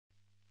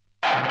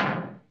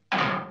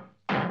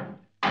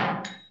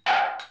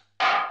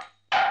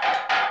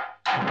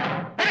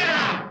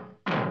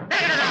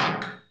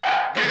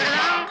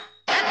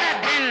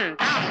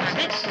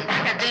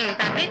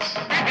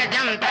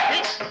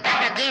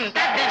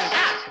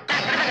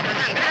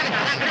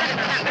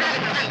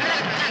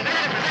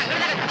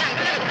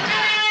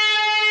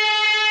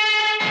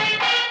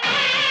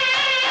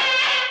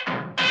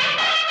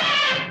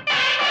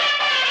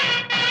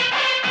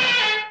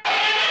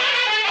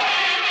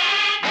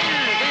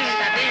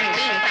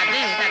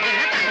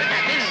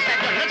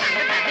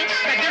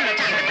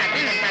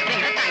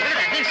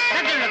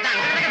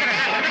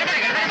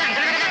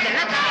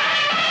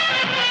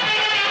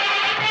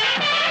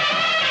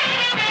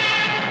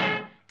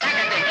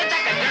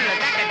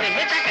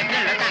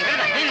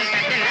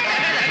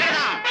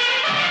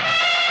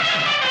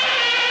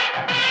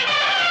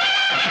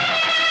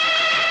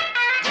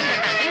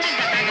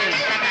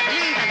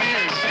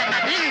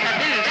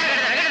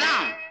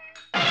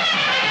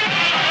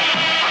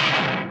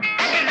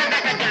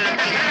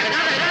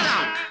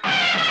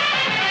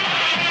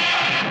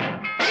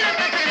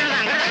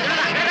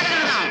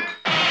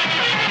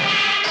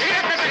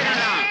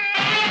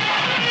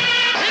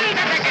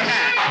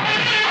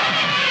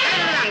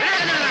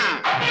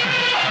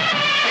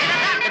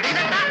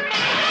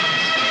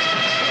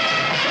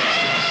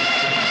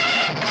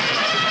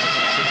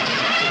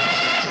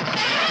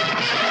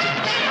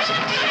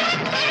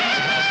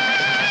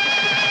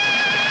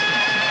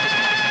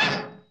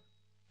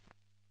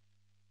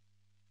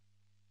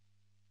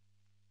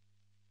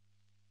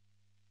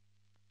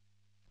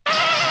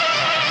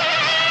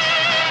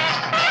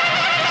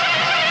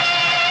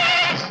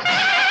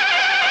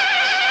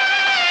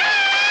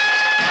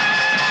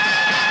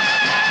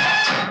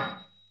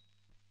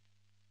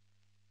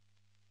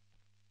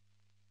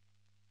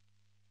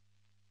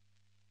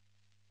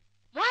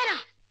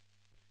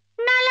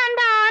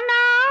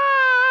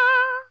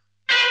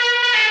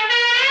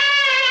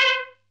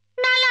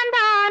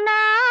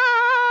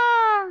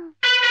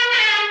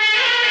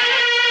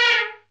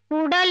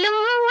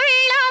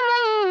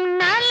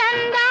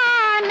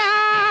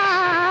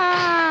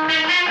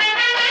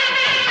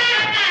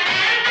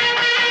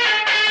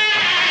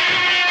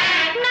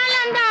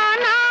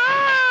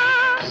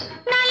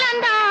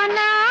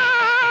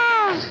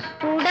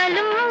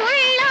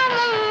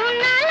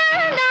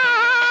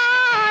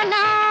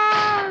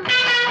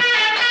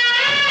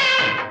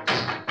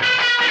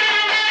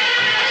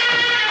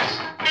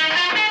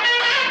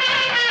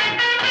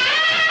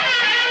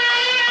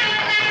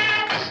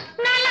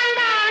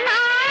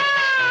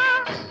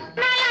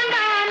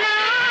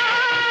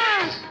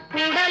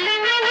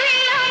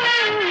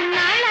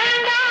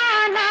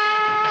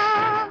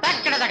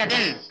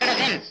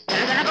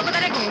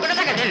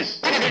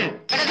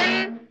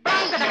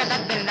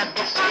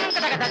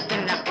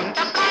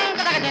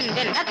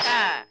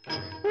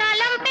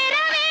நலம் பெற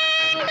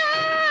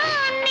வேண்டும்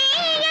நீ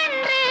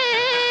என்று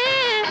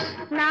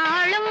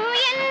நாளும்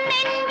என்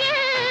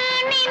நெஞ்சில்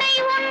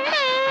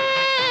நினைவுண்டு.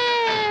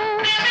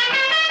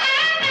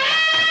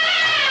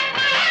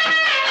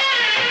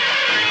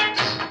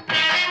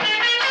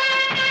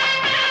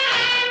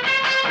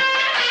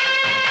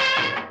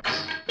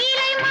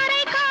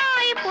 இலைமறை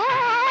காய்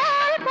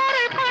போல்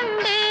பொருள்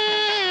கொண்டு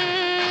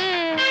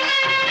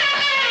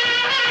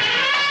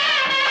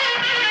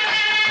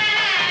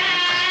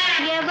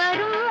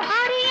எவரும்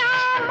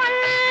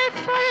அறியாமல்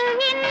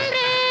சொல்கின்ற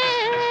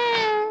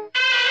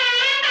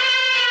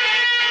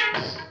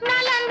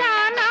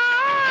நலந்தானா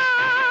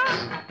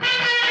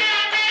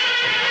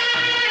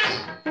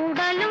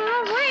உடலும்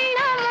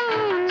உள்ளமும்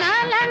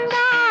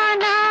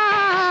நலந்தானா.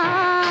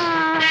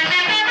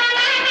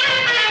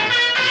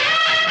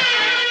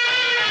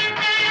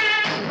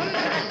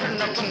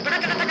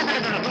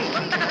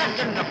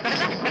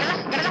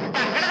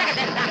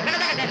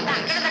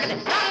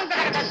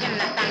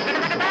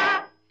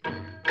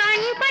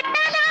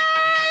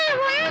 கண்பட்டதால்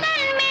உந்தன்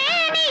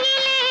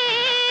மேனியிலே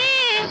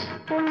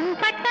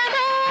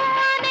புண்பட்டதோ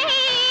அதை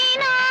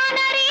நான்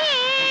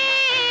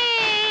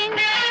அறியேன்.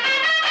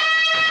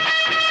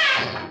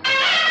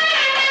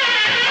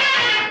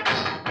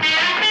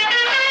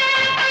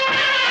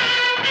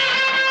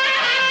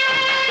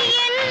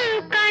 என்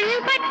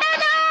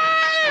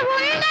கண்பட்டதால்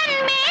உந்தன்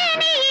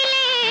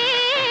மேனியிலே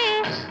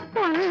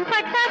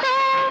புண்பட்டதோ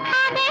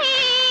அதை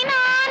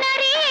நான்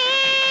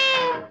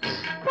அறியேன்.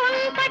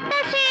 புண்பட்ட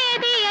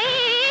செய்தியை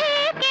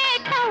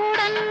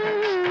கேட்டவுடன்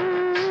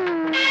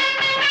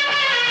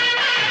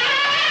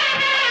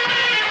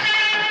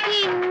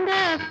இந்த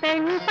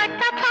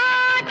பெண்பட்ட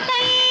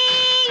பாட்டை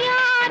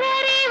யார்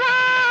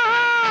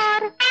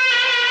அறிவார்?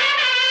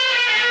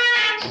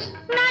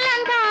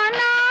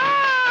 நலந்தானா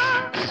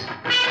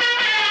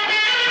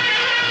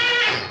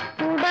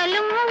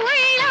உடலும்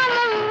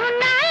உள்ளமும்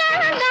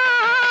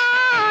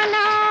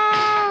நலந்தானா.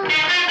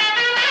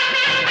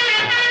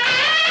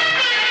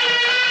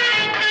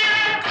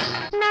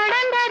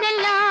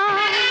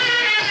 நடந்ததெல்லாம்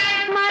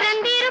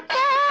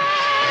மறந்திருப்போம்,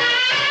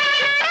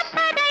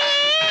 நடப்பதையே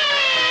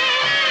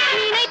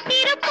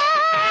நினைத்திருப்போம்.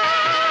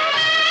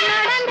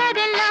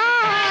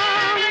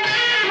 நடந்ததெல்லாம்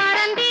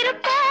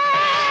மறந்திருப்போம்,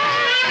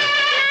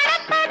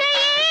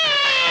 நடப்பதையே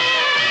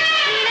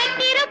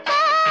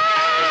நினைத்திருப்போம்.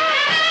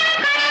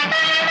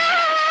 கண்டதோ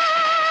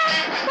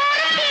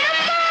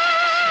பொறுத்திருப்போம்,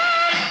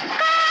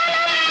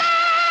 காலம்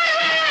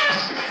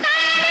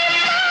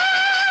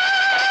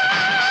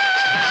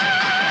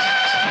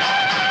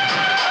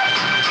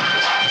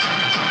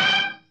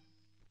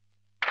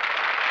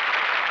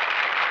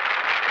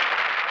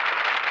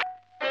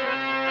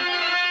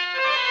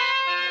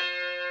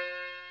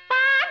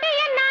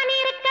பாண்டியன் நான்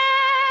இருக்க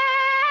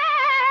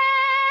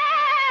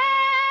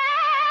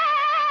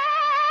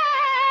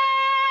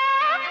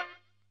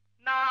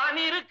நான்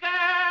இருக்க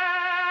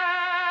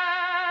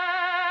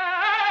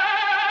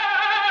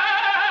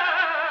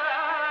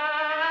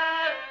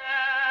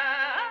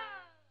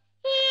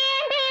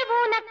ஏண்டி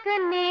உனக்கு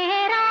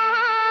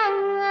நேரம்?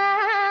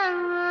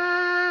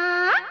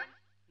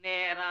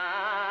 நேரா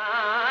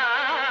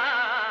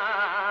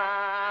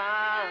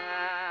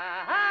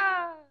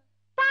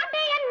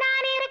பாண்டியன்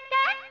நான் இருக்க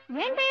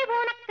ஏண்டி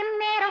உனக்கு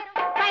நேரம்?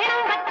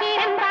 பயணம்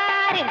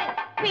வச்சிருந்தாரு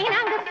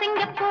வீணாங்கு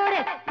சிங்கப்பூர்,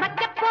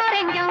 வைக்க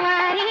போறேன்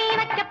ஜவாரி,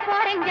 வைக்க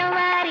போறேன்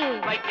ஜவாரி.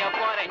 வைக்க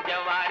போறேன்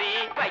ஜவாரி,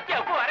 வைக்க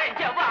போறேன்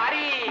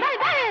ஜவாரி. பல்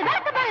பல்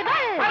பல்கு பல்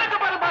பல் பறக்கு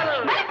பல் பல்,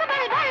 பல்கு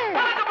பல் பல்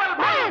பறக்கு பல்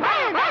பல் பல்.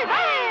 பல் பல்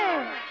பல்.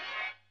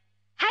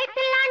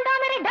 ஹைத்தில்லாண்டோ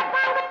மரி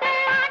டப்பாங்குத்து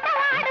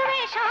ஆட்டம்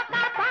ஆடுவேன்,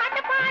 ஷோக்கா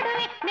பாட்டு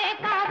பாடுவேன்,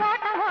 நேக்கா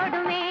ஓட்டம்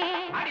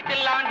ஓடுவேன்.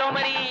 அடித்தில்லாண்டோ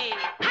மரி,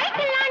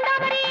 ஹைத்தில்லாண்டோ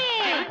மரி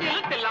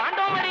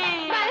தில்லாண்டோ மரி.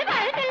 பல்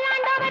பல்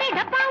தில்லாண்டோ மரி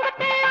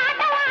டப்பாங்குத்து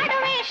ஆட்டம்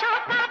ஆடுவேன்,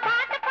 ஷோக்கா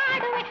பாட்டு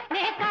பாடுவேன்,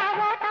 நேக்கா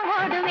ஓட்டம்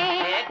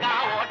ஓடுவேன். ஏகா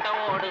ஓட்டம்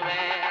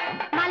ஓடுவேன்.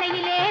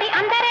 மலையிலேறி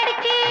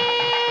அந்தரடிச்சு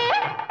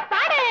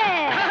பாடு.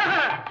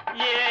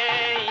 ஏ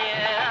ஏ.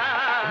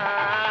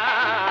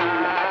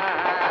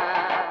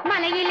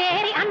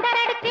 மலையிலேறி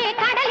அந்தரடிச்சு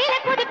கடலில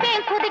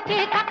குதிப்பேன், குதிச்சு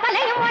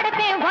கப்பலையும்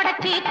உடைப்பேன்,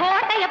 உடைச்சு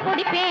கோட்டைய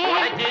பிடிப்பேன்.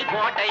 உடைச்சு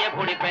கோட்டைய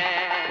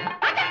பிடிப்பேன்.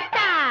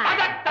 அஜத்தா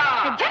அஜத்தா,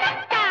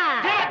 ஜனத்தா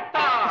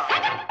ஜெயத்தா,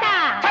 சஜத்தா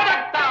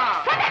சதத்தா,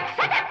 சதக்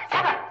சதக்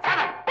சதக்,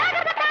 சதக்.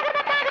 தாகர்த தாகர்த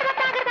தாகர்த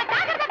தாகர்த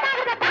தாகர்த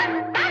தாகர்த தான்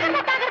தாகர்த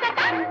தாகர்த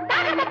தான்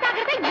தாகர்த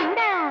தாகர்த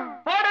இந்த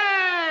போடு.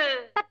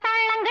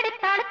 தத்தாளங்கடி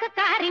தாளுக்கு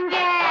காரிங்க,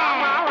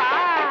 ஆமாவா.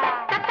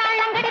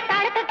 தத்தாளங்கடி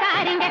தாளுக்கு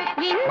காரிங்க,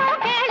 இன்னும்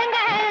கேளுங்க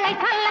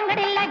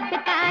ஐசாலங்கடி லட்டு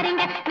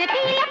காரிங்க,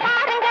 நெத்தியில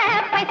பாருங்க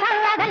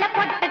பைசாலகல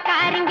பொட்டு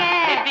காரிங்க.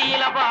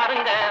 நெத்தியில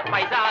பாருங்க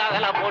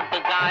பைசாகல போட்டு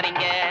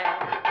காரிங்க.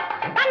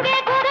 அங்கே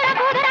குதிரை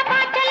குதிரை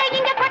பாய்ச்சல,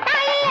 இங்க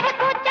கொட்டாயில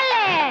கூச்சல.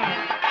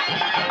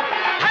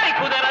 ஹை,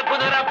 குதிரை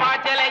குதிரை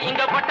பாய்ச்சல,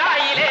 இங்க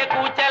கொட்டாயிலே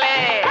கூச்சலே.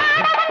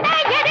 பாட வந்த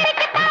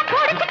எதிரிக்குத்தான்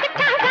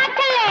புடிச்சுக்கிச்சான்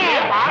காய்ச்சலே.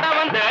 பாட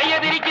வந்த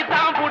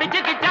எதிரிக்குத்தான்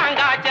புடிச்சுக்கிச்சான்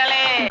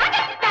காய்ச்சலே.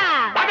 அஜத்தா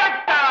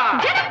அஜத்தா,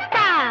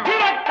 ஜனத்தா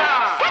ஜிரத்தா,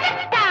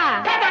 சஜத்தா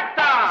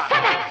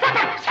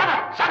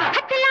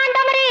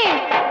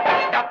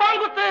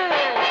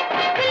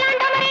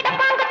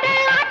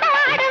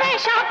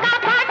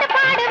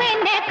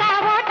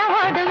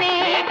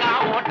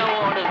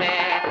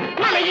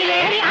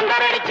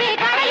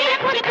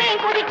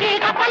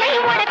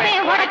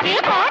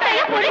வச்சு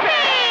கோட்டைய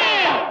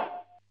புடிப்பேன்.